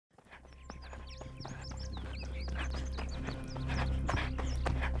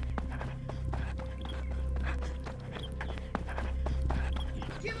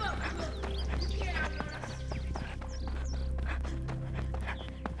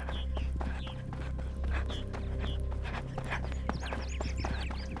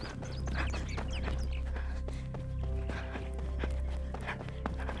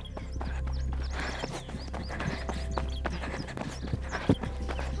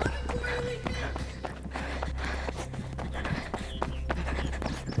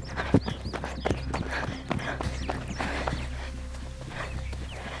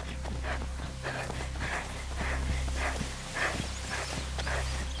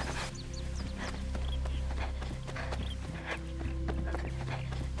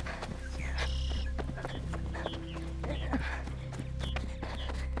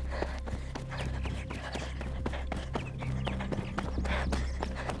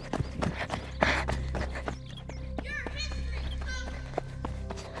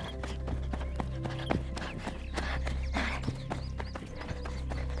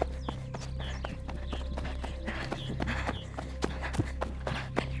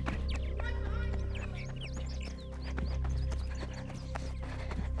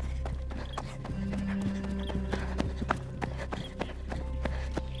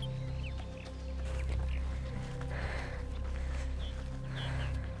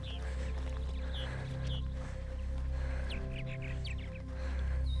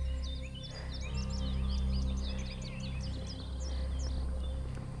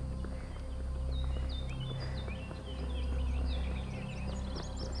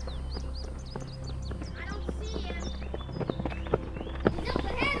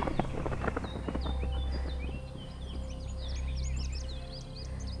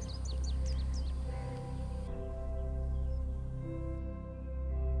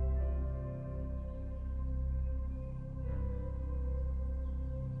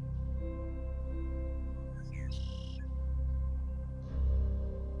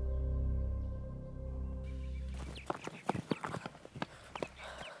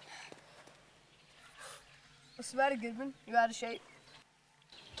What's the matter, Goodman? You out of shape?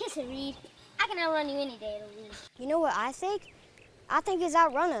 Kiss it, Reed. I can outrun you any day of the week. You know what I think? I think he's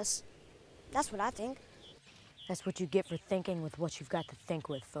outrun us. That's what I think. That's what you get for thinking with what you've got to think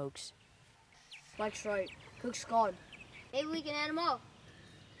with, folks. Mike's right. Cook's gone. Maybe we can add them all.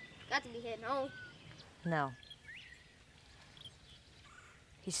 Got to be heading home. No.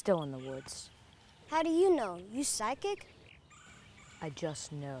 He's still in the woods. How do you know? You psychic? I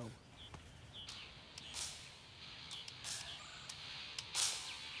just know.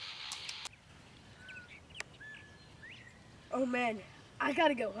 Oh man, I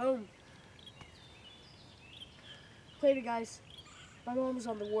gotta go home. Later, guys. My mom was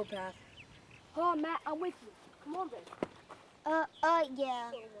on the warpath. Oh, Matt, I'm with you. Come on, then.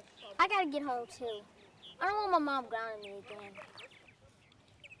 Yeah. I gotta get home too. I don't want my mom grounding me again.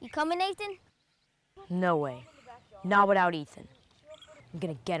 You coming, Nathan? No way. Not without Ethan. I'm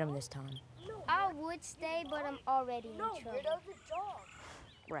gonna get him this time. I would stay, but I'm already in trouble.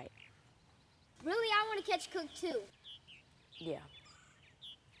 Right. Really, I want to catch Cook too. Yeah.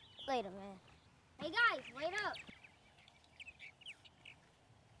 Later, man. Hey guys, wait up.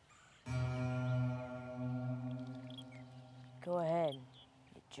 Go ahead,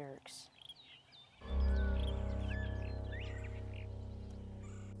 you jerks.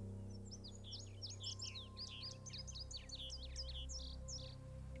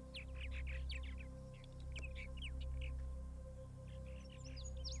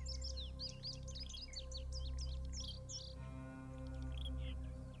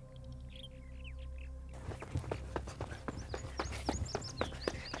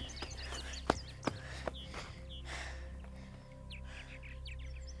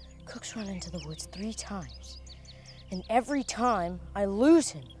 Cook's run into the woods 3 times, and every time I lose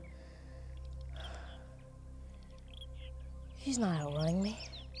him. He's not outrunning me.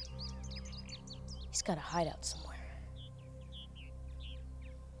 He's got a hideout somewhere.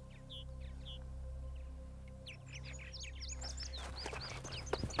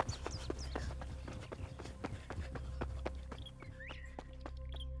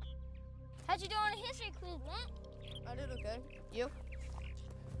 How'd you do on a history quiz, Matt? I did okay. You?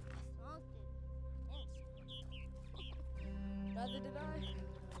 Neither did I.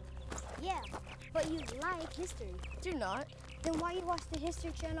 Yeah, but you like history. Do not. Then why you watch the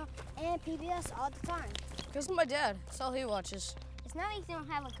History Channel and PBS all the time? Because of my dad. That's all he watches. It's not like you don't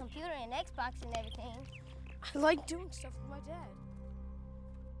have a computer and Xbox and everything. I like doing stuff with my dad.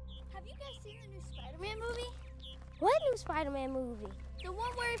 Have you guys seen the new Spider-Man movie? What new Spider-Man movie? The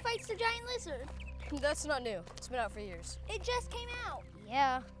one where he fights the giant lizard. That's not new. It's been out for years. It just came out.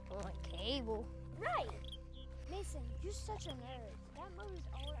 Yeah, on cable. Right. Mason, you're such a nerd. That movie's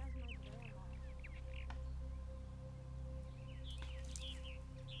old as my grandma.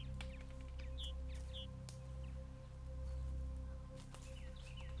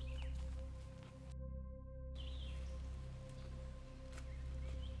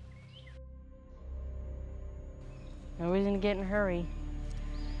 No reason to get in a hurry.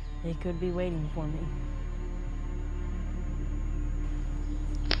 They could be waiting for me.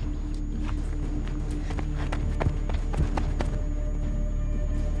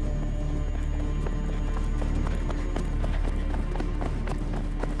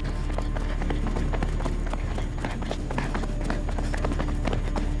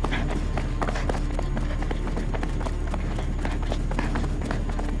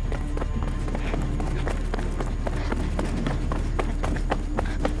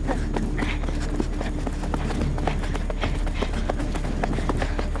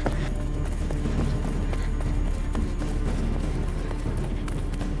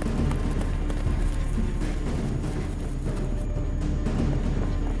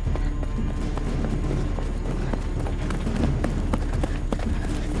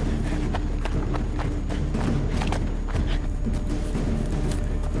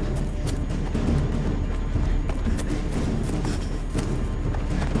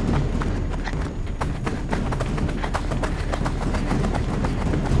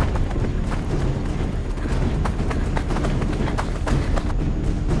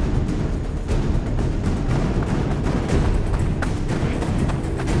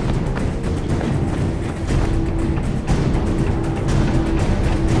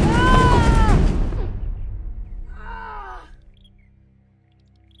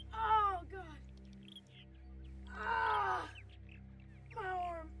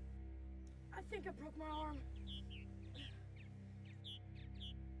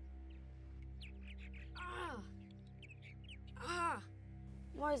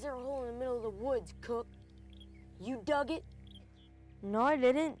 Why is there a hole in the middle of the woods, Cook? You dug it? No, I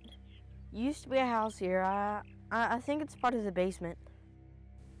didn't. Used to be a house here. I think it's part of the basement.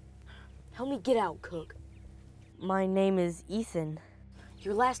 Help me get out, Cook. My name is Ethan.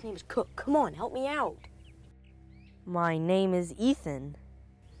 Your last name is Cook. Come on, help me out. My name is Ethan.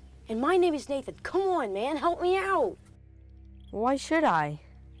 And my name is Nathan. Come on, man, help me out. Why should I?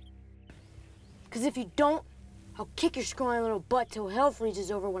 Because if you don't, I'll kick your scrawny little butt till hell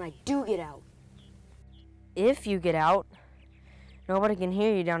freezes over when I do get out. If you get out, nobody can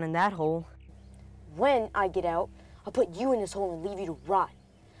hear you down in that hole. When I get out, I'll put you in this hole and leave you to rot.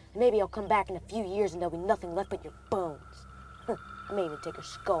 Maybe I'll come back in a few years and there'll be nothing left but your bones. I may even take your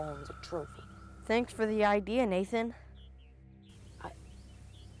skull home as a trophy. Thanks for the idea, Nathan.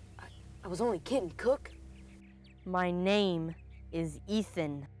 I was only kidding, Cook. My name is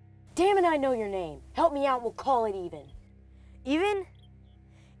Ethan. Damn it, I know your name. Help me out and we'll call it even. Even?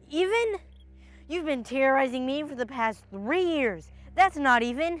 Even? You've been terrorizing me for the past 3 years. That's not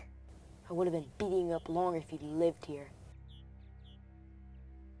even. I would have been beating you up longer if you'd lived here.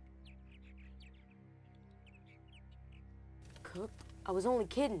 Cook, I was only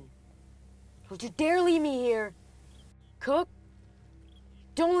kidding. Don't you dare leave me here. Cook,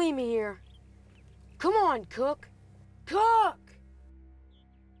 don't leave me here. Come on, Cook. Cook!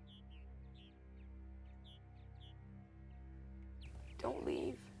 Don't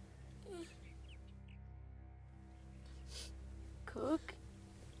leave. Cook?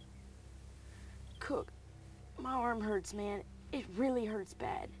 Cook, my arm hurts, man. It really hurts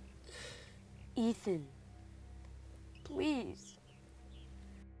bad. Ethan, please.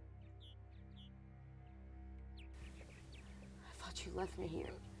 I thought you left me here.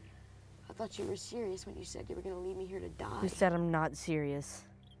 I thought you were serious when you said you were gonna leave me here to die. Who said I'm not serious?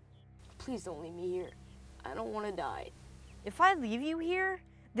 Please don't leave me here. I don't want to die. If I leave you here,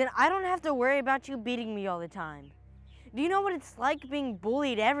 then I don't have to worry about you beating me all the time. Do you know what it's like being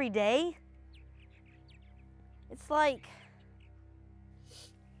bullied every day? It's like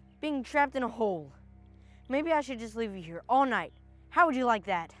being trapped in a hole. Maybe I should just leave you here all night. How would you like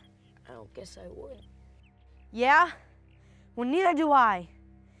that? I don't guess I would. Yeah? Well, neither do I.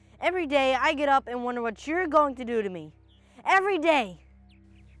 Every day I get up and wonder what you're going to do to me. Every day.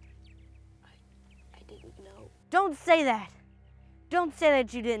 I didn't know. Don't say that. Don't say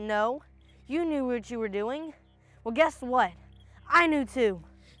that you didn't know. You knew what you were doing. Well, guess what? I knew too.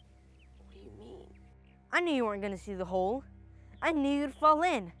 What do you mean? I knew you weren't going to see the hole. I knew you'd fall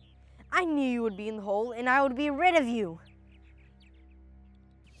in. I knew you would be in the hole and I would be rid of you.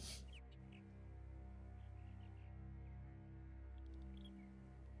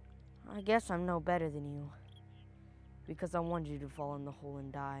 I guess I'm no better than you because I wanted you to fall in the hole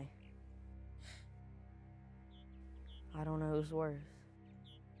and die. I don't know who's worse.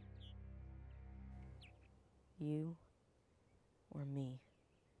 You or me.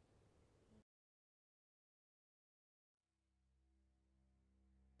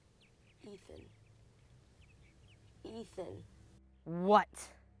 Ethan. Ethan. What?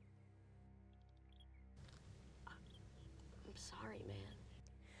 I'm sorry, man.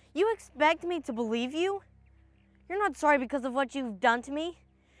 You expect me to believe you? You're not sorry because of what you've done to me?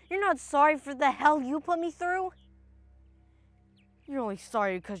 You're not sorry for the hell you put me through? You're only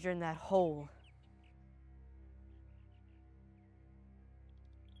sorry because you're in that hole.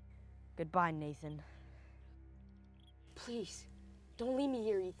 Goodbye, Nathan. Please, don't leave me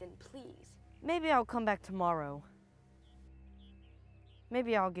here, Ethan, please. Maybe I'll come back tomorrow.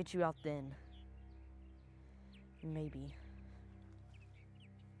 Maybe I'll get you out then. Maybe.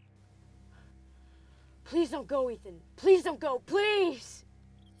 Please don't go, Ethan. Please don't go, please!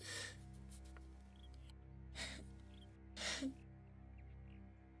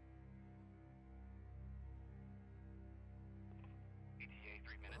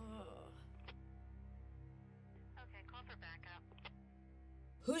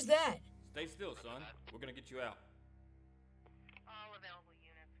 Who's that? Stay still, son. We're gonna get you out.